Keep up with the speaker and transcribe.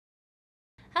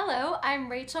Hello,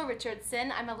 I'm Rachael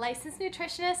Richardson. I'm a licensed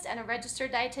nutritionist and a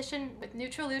registered dietitian with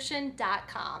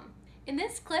Nutritional.com. In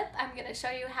this clip, I'm going to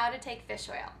show you how to take fish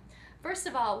oil. First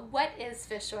of all, what is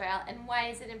fish oil and why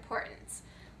is it important?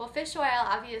 Well, fish oil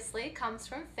obviously comes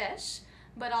from fish,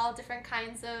 but all different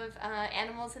kinds of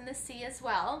animals in the sea as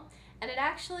well. And it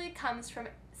actually comes from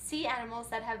sea animals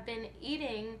that have been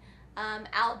eating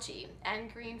algae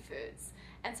and green foods.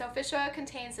 And so fish oil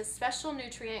contains a special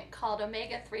nutrient called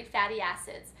omega-3 fatty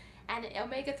acids. And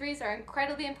omega-3s are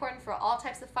incredibly important for all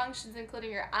types of functions,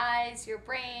 including your eyes, your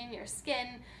brain, your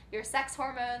skin, your sex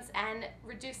hormones, and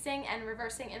reducing and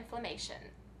reversing inflammation.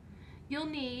 You'll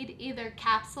need either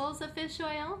capsules of fish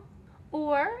oil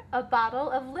or a bottle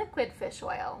of liquid fish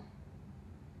oil.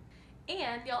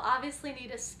 And you'll obviously need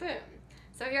a spoon.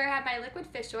 So here I have my liquid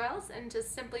fish oils, and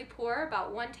just simply pour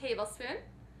about 1 tablespoon.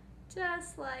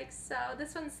 Just like so.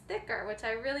 This one's thicker, which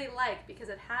I really like because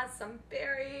it has some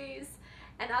berries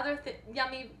and other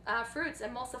yummy fruits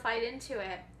emulsified into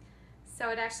it.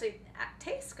 So it actually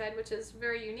tastes good, which is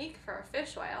very unique for a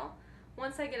fish oil.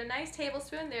 Once I get a nice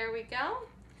tablespoon, there we go.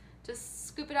 Just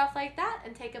scoop it off like that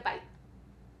and take a bite.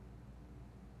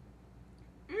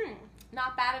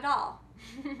 Not bad at all.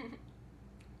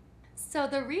 So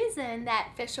the reason that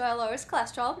fish oil lowers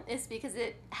cholesterol is because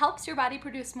it helps your body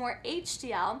produce more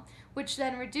HDL, which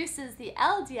then reduces the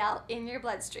LDL in your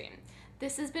bloodstream.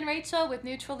 This has been Rachel with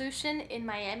Nutrition in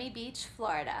Miami Beach,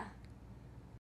 Florida.